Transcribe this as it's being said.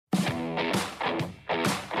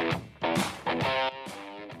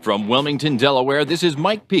From Wilmington, Delaware, this is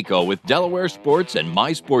Mike Pico with Delaware Sports and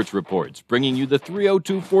My Sports Reports, bringing you the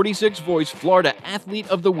 302-46 Voice Florida Athlete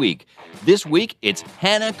of the Week. This week, it's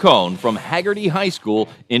Hannah Kohn from Hagerty High School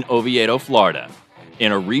in Oviedo, Florida.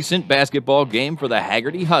 In a recent basketball game for the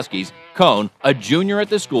Hagerty Huskies, Kohn, a junior at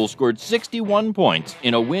the school, scored 61 points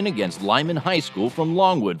in a win against Lyman High School from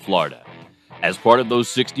Longwood, Florida. As part of those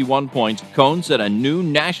 61 points, Kohn set a new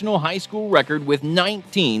national high school record with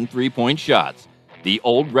 19 three-point shots. The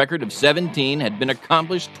old record of 17 had been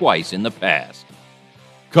accomplished twice in the past.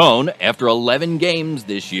 Kohn, after 11 games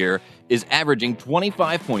this year, is averaging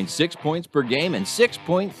 25.6 points per game and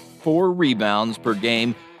 6.4 rebounds per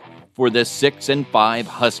game for the 6-5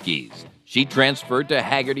 Huskies. She transferred to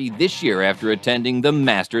Hagerty this year after attending the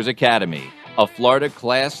Masters Academy, a Florida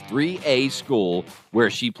Class 3A school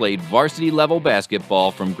where she played varsity-level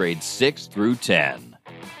basketball from grades 6 through 10.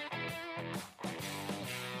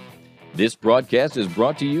 This broadcast is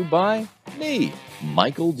brought to you by me,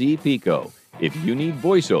 Michael D. Pico. If you need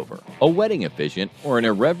voiceover, a wedding officiant, or an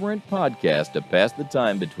irreverent podcast to pass the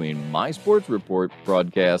time between My Sports Report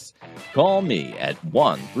broadcasts, call me at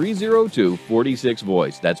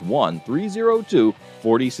 1-302-46-VOICE. That's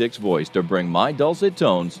 1-302-46-VOICE to bring my dulcet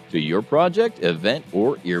tones to your project, event,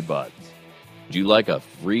 or earbuds. Would you like a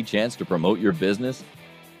free chance to promote your business?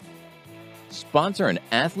 Sponsor an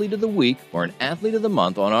Athlete of the Week or an Athlete of the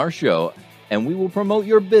Month on our show, and we will promote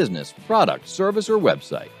your business, product, service, or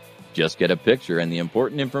website. Just get a picture and the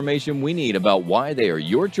important information we need about why they are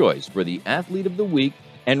your choice for the Athlete of the Week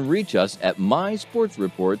and reach us at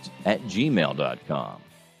mysportsreports@gmail.com.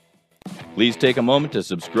 Please take a moment to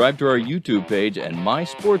subscribe to our YouTube page and My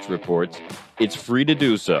Sports Reports. It's free to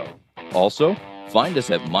do so. Also, find us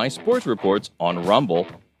at My Sports Reports on Rumble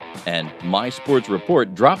and My Sports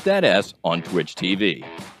Report, drop that S, on Twitch TV.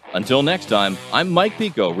 Until next time, I'm Mike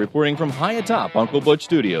Pico reporting from high atop Uncle Butch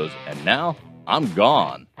Studios, and now I'm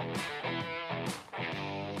gone.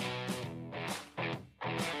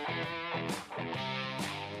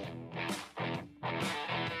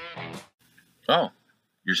 Oh,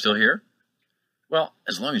 you're still here? Well,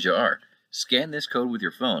 as long as you are, scan this code with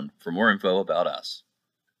your phone for more info about us.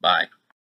 Bye.